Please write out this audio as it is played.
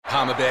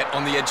Palmerbet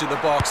on the edge of the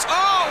box.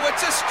 Oh,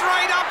 it's a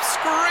straight-up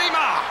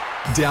screamer!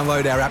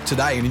 Download our app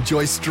today and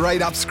enjoy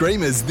straight-up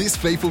screamers this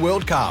FIFA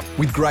World Cup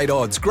with great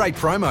odds, great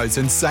promos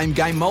and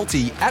same-game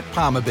multi at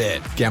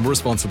Palmerbet. Gamble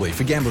responsibly.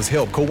 For Gamblers'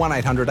 Help, call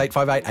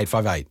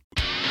 1-800-858-858.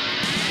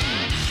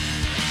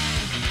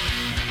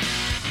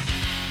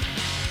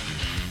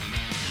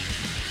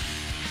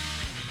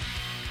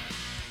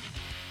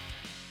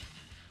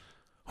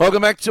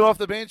 Welcome back to Off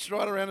the Bench,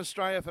 right around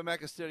Australia for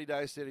Macca's 30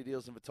 Days, 30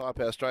 Deals, and for Tyre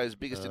Power, Australia's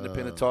biggest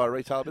independent tyre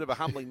retailer. A bit of a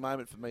humbling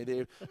moment for me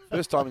there.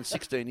 First time in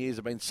 16 years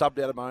I've been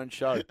subbed out of my own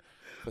show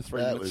for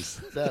 3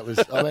 minutes. That was.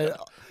 I mean,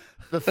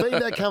 the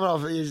feedback coming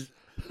off is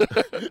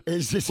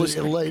just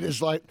elite.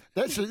 It's like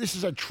this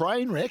is a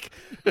train wreck,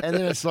 and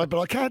then it's like,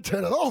 but I can't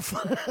turn it off.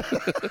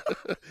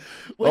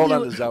 Well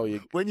done to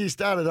Zoe. When you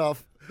started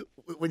off,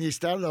 what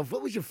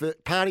was your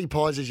party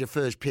pies as your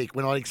first pick?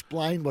 When I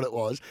explained what it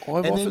was,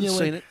 I've often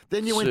seen it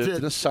then you served went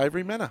in a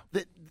savoury manner.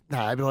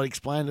 No, but I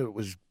explained it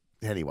was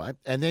anyway,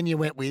 and then you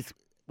went with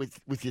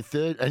your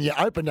third, and you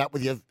opened up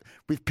with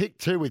pick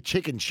 2 with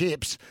chicken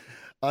chips.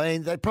 I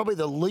mean, they're probably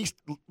the least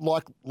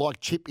like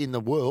chip in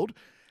the world,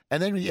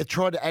 and then when you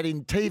tried to add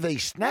in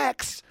TV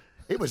snacks,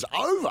 it was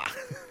over.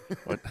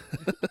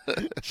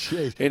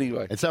 Jeez.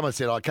 Anyway, and someone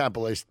said, "I can't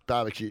believe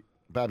barbecue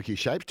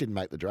shapes didn't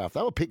make the draft.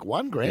 They were pick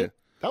 1, Grant. Yeah.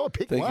 They were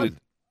pick 1."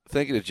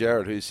 Thank you to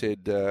Jared, who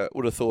said,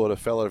 would have thought a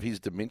fella of his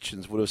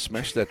dimensions would have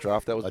smashed that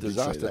draft. That was a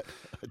disaster.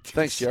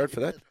 Thanks, Jared, for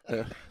that.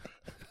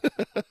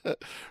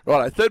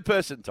 Right, third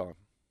person time.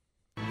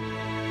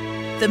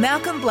 The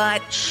Malcolm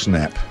Blight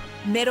Snap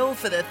Medal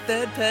for the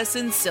third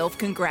person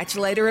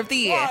self-congratulator of the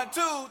year. 1,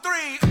 2,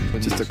 3.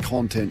 Just a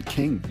content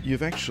king.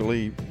 You've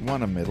actually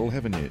won a medal,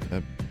 haven't you?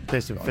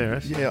 Best and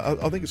fairest. Yeah,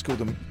 I think it's called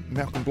the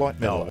Malcolm Blight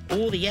Medal.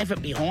 All the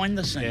effort behind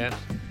the scenes. Yeah.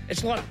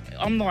 It's like,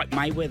 I'm like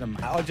Mayweather,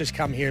 mate. I'll just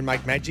come here and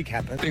make magic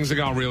happen. Things are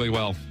going really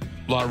well.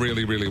 Like,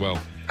 really, really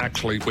well.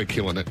 Actually, we're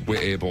killing it.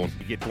 We're airborne.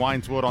 You get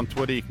Dwayne's Word on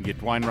Twitter. You can get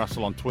Dwayne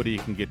Russell on Twitter. You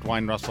can get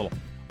Dwayne Russell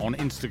on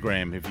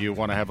Instagram if you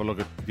want to have a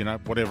look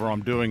at, whatever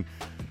I'm doing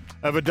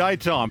over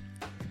daytime.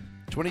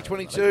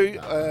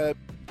 2022,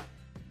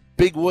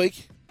 big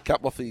week.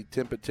 Couple off the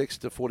temper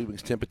text, 40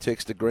 Wings temper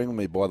text, agreeing with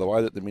me, by the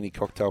way, that the mini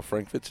cocktail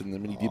frankfurts and the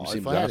mini dim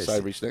sim jar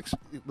savoury snacks.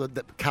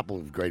 The couple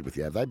have agreed with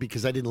you, have they?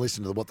 Because they didn't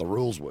listen to what the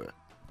rules were.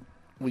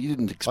 Well, you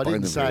didn't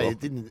explain them very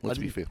well. Let's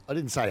be fair. I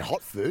didn't say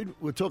hot food.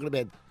 We're talking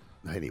about...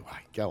 Anyway,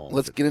 go on.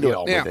 Let's get into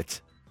it. Now,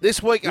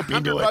 this week,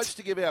 100 votes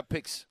to give out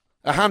picks.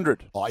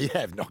 100. Oh, you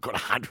have not got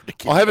 100 to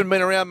give. I haven't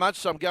been around much,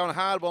 so I'm going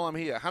hard while I'm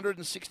here.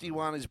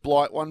 161 is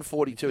Blight,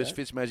 142 is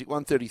Fitzmagic,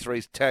 133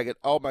 is Taggart,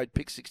 Old Mate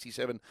Pick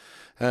 67,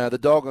 the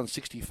Dog on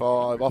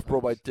 65,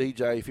 Off-Broadway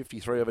DJ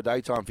 53, over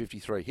Daytime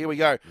 53. Here we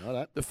go.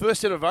 Right. The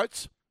first set of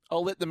votes,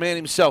 I'll let the man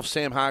himself,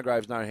 Sam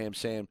Hargraves, No Ham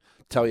Sam,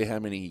 tell you how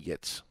many he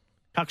gets.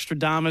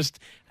 Huckstradamus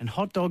and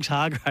Hot Dogs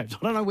Hargraves. I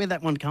don't know where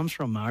that one comes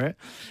from, Mario.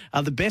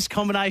 The best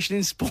combination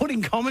in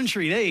sporting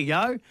commentary. There you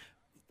go.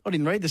 I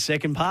didn't read the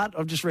second part.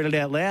 I've just read it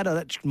out loud.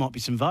 That might be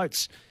some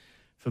votes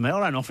for me. I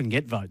don't often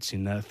get votes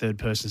in third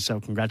person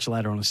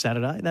self-congratulator on a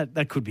Saturday.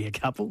 That could be a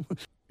couple.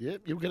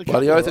 Yep, you'll get a couple.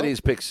 Bloody oath it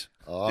is, picks.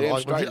 I'm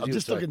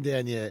just looking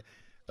down here.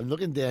 I'm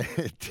looking down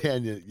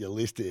your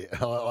list here.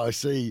 I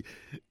see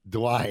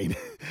Dwayne,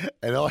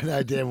 and I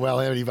know damn well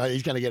how many votes.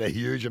 He's going to get a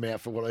huge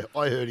amount for what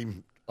I heard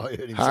him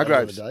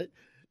Hargraves, say the other day.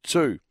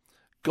 2.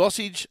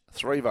 Gossage,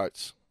 3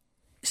 votes.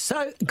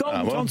 So,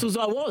 golden tonsils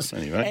I was.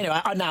 Anyway,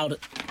 I nailed it.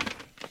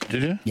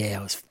 Did you? Yeah,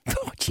 I was...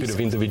 Bit of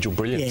individual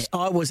brilliance. Yeah,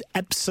 I was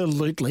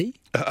absolutely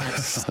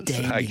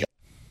outstanding.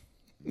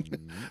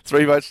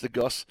 3 votes to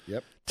Goss.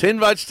 Yep. 10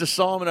 votes to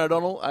Simon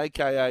O'Donnell,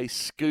 a.k.a.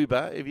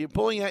 Scuba. If you're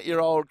pulling out your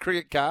old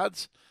cricket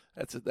cards,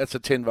 that's a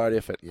 10-vote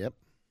effort. Yep.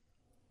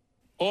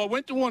 I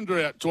went to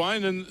wander out,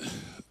 Dwayne, and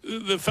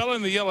the fellow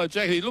in the yellow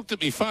jacket, he looked at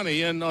me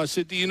funny, and I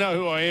said, "Do you know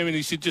who I am?" And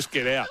he said, "Just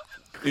get out."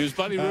 He was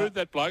bloody rude,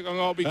 that bloke.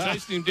 I'll be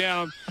chasing him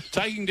down,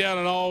 taking down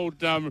an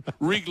old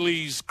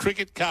Wrigley's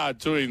cricket card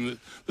to him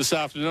this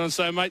afternoon and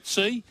say, "Mate,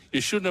 see, you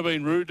shouldn't have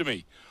been rude to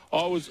me.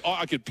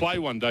 I could play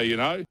one day, you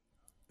know."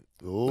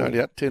 Ooh, no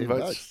doubt, 10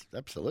 votes.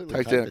 Absolutely.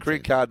 Takes down a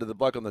cricket card to the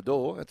bloke on the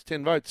door. That's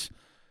 10 votes.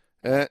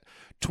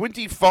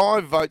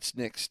 25 votes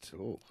next.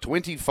 Ooh.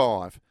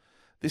 25.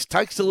 This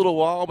takes a little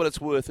while, but it's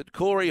worth it.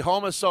 Corey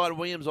Homicide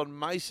Williams on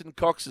Mason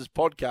Cox's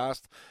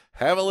podcast.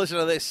 Have a listen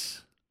to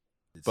this.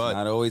 It's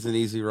not always an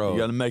easy road. You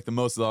got to make the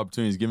most of the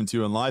opportunities given to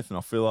you in life, and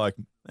I feel like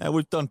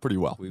we've done pretty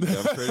well. We've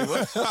done pretty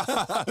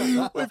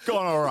well. We've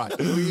gone all right.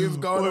 We've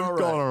gone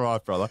all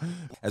right, brother.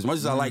 As much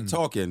as I like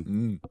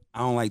talking, I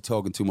don't like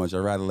talking too much.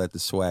 I'd rather let the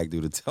swag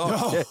do the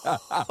talking.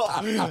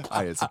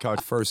 Hey, it's a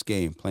coach. First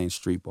game playing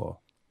street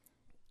ball.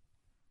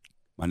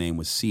 My name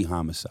was C.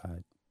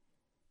 Homicide.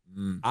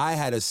 I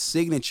had a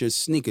signature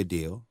sneaker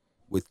deal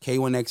with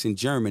K1X in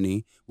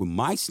Germany with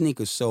my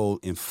sneakers sold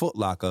in Foot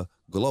Locker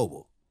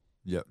Global.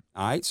 Yep.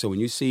 All right, so when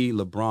you see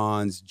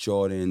LeBrons,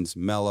 Jordans,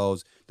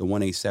 Mellows, the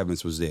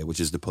 187s was there, which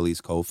is the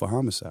police code for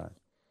homicide.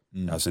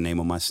 That's the name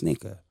of my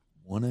sneaker.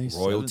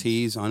 187.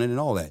 Royalties on it and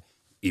all that.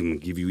 Even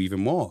give you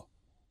even more.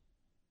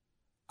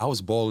 I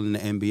was balling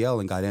in the NBL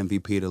and got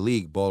MVP of the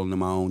league, balling in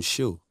my own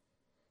shoe.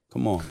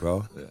 Come on,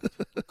 bro.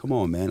 Come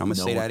on, man. I'm going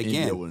to say that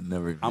again.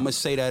 I'm going to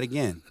say that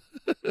again.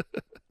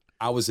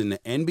 I was in the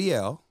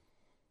NBL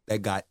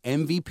that got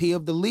MVP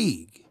of the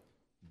league,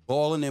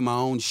 balling in my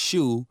own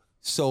shoe,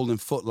 sold in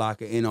Foot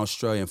Locker in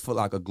Australia and Foot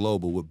Locker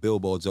Global with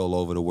billboards all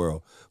over the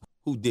world.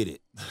 Who did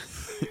it?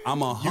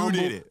 I'm a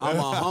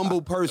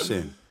humble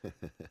person.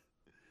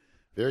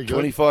 Very good.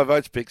 25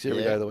 votes picks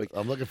every day of the week.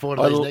 I'm looking forward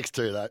to these next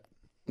two, though.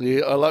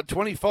 Yeah, I love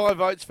 25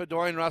 votes for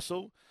Dwayne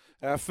Russell.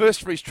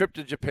 First for his trip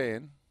to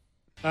Japan.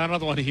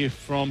 Another one here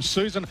from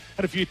Susan.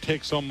 Had a few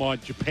texts on my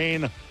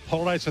Japan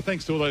holiday, so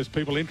thanks to all those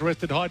people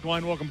interested. Hi,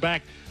 Dwayne, welcome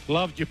back.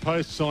 Loved your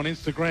posts on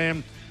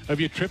Instagram of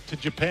your trip to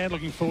Japan.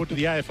 Looking forward to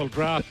the AFL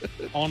draft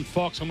on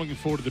Fox. I'm looking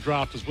forward to the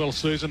draft as well,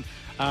 Susan.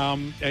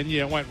 And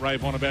yeah, I won't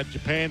rave on about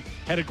Japan.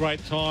 Had a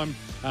great time.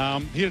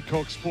 Here to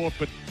talk sport,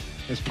 but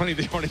there's plenty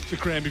there on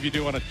Instagram if you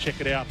do want to check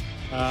it out.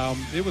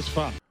 It was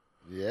fun.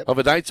 Yep. Of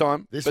a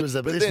daytime. This was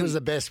the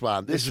best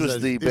one. This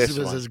was the best one. This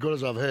was as good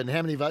as I've heard. And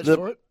how many votes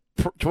for it?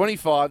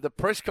 25, the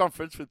press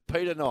conference with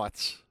Peter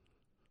Knights.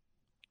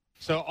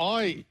 So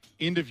I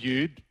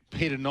interviewed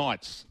Peter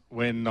Knights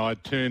when I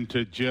turned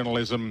to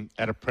journalism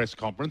at a press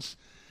conference,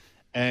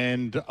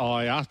 and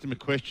I asked him a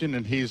question,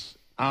 and his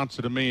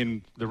answer to me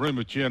in the room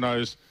of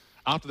journos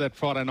after that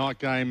Friday night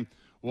game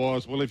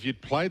was, well, if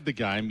you'd played the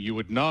game, you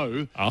would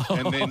know. Oh.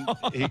 And then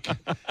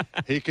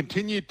he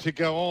continued to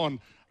go on,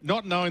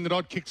 not knowing that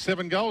I'd kicked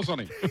 7 goals on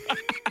him.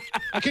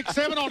 I kicked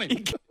 7 on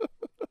him.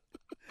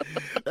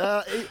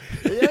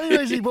 The only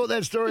reason he brought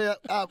that story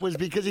up was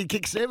because he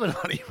kicked 7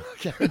 on him, I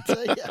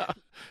guarantee you.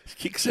 He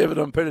kicked 7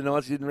 on Peter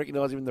Knights. He didn't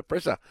recognise him in the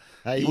presser.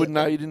 You wouldn't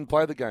know he didn't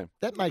play the game.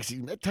 That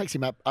takes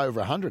him up over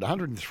 100,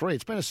 103.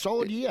 It's been a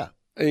solid year.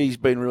 He's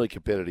been really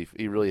competitive.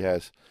 He really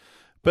has.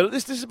 But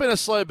this has been a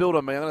slow build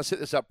on me. I'm going to set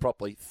this up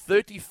properly.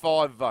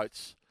 35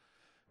 votes.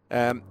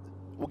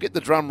 We'll get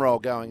the drum roll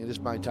going and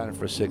just maintain it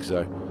for a sec,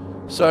 though.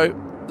 So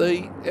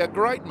our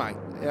great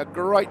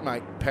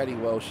mate, Paddy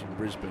Welsh in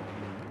Brisbane,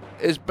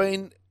 has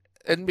been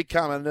and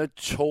become a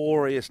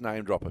notorious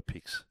name dropper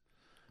picks.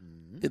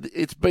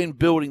 It's been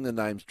building the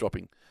names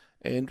dropping.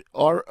 And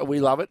we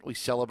love it. We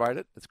celebrate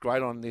it. It's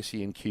great on an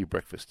SENQ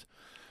breakfast.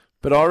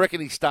 But I reckon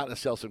he's starting to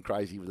sell some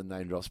crazy with the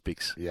name drops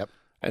picks. Yep.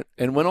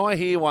 And when I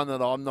hear one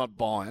that I'm not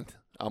buying,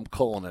 I'm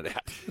calling it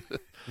out.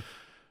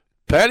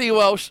 Paddy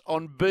Welsh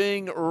on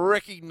being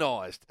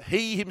recognised.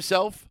 He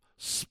himself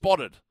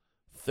spotted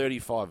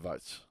 35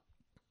 votes.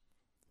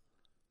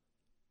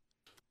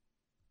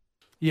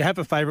 You have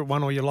a favourite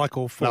one or you like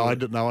all 4?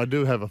 No, I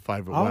do have a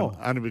favourite one,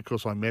 only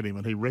because I met him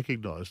and he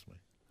recognised me.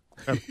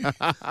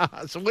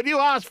 So when you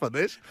asked for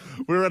this,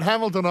 we were at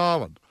Hamilton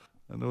Island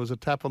and there was a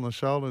tap on the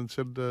shoulder and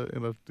said,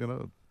 in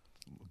a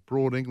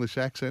broad English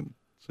accent,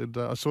 said,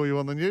 I saw you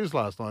on the news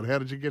last night. How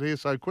did you get here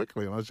so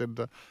quickly? And I said,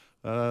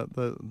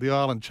 the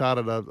island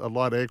chartered a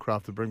light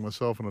aircraft to bring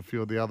myself and a few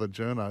of the other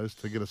journos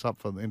to get us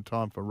up in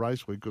time for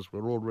race week because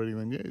we're all reading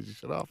the news. He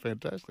said, oh,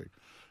 fantastic.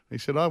 He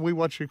said, oh, we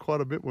watch you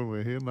quite a bit when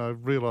we're here. And I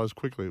realised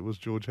quickly it was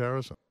George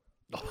Harrison.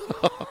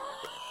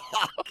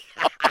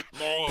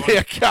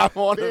 Yeah, come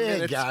on there a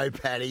minute. There you go,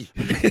 Paddy.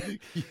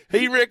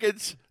 He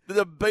reckons that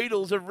the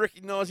Beatles have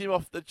recognised him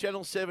off the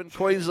Channel 7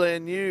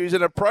 Queensland News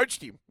and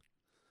approached him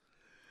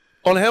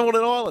on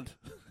Hamilton Island.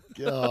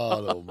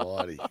 God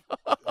almighty.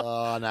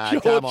 Oh, no,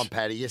 come on,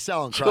 Paddy. You're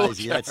selling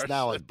crazy.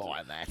 No one's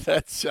buying that.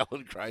 That's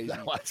selling crazy.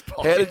 No one's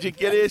buying How did you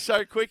get here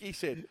so quick, he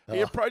said.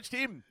 He approached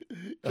him.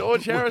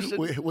 George Harrison.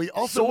 We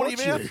often sought watch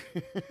him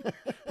out.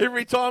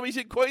 Every time he's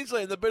in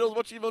Queensland, the Beatles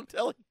watch him on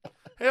telly.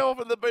 How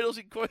often are the Beatles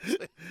in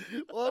Queensland?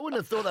 Well, I wouldn't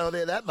have thought they were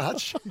there that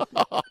much.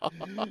 But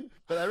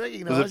I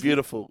recognise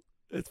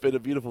It's been a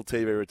beautiful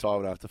TV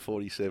retirement after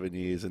 47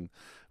 years, and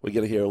we're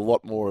going to hear a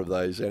lot more of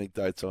those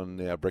anecdotes on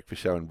our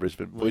breakfast show in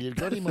Brisbane. Well, you've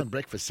got him on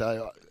breakfast,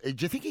 so do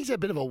you think he's a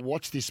bit of a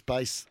watch this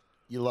space,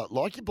 you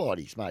like your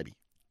bodies, maybe?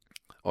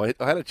 I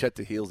had a chat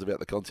to Heels about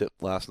the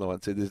concept last night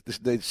and said this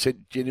needs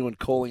genuine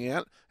calling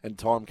out and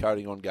time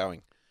coding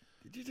ongoing.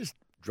 Did you just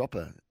drop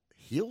a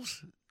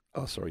Heels?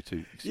 Oh, sorry,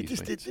 too. Did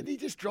he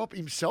just drop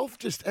himself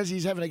just as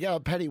he's having a go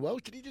at Paddy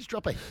Welsh? Did he just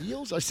drop a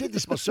Heels? I said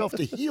this myself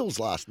to Heels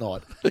last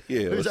night.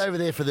 Yeah, who's over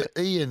there for the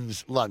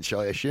Ian's lunch,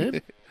 I assume.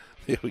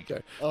 There we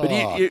go. Oh.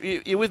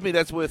 But you're with me.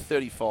 That's worth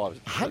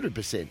 35.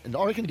 100%. And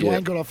I reckon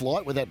Dwayne got off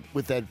light with that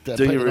Do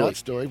Peter you really? Knight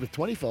story with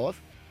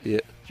 25. Yeah.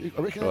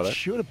 I reckon that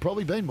should have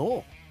probably been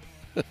more.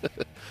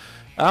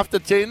 After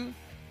 10,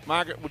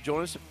 Margaret will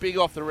join us. A big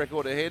off the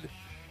record ahead.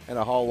 And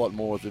a whole lot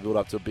more as we build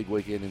up to a big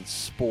weekend in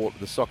sport.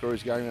 The soccer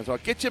is going on. So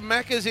get your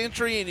Macca's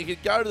entry in. You can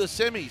go to the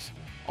semis.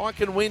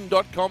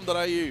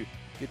 iCanWin.com.au.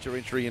 Get your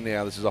entry in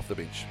now. This is Off the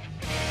Bench.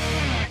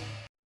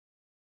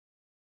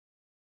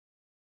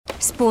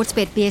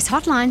 Sportsbet BS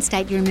hotline,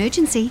 state your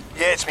emergency.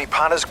 Yeah, it's me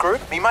punters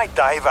group. Me mate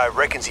Davo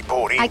reckons he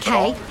bought in.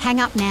 Okay, hang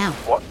up now.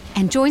 What?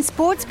 And join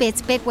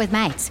Sportsbet's Bet with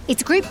Mates.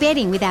 It's group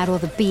betting without all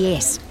the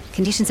BS.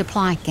 Conditions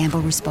apply.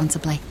 Gamble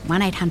responsibly.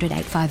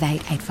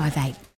 1-800-858-858.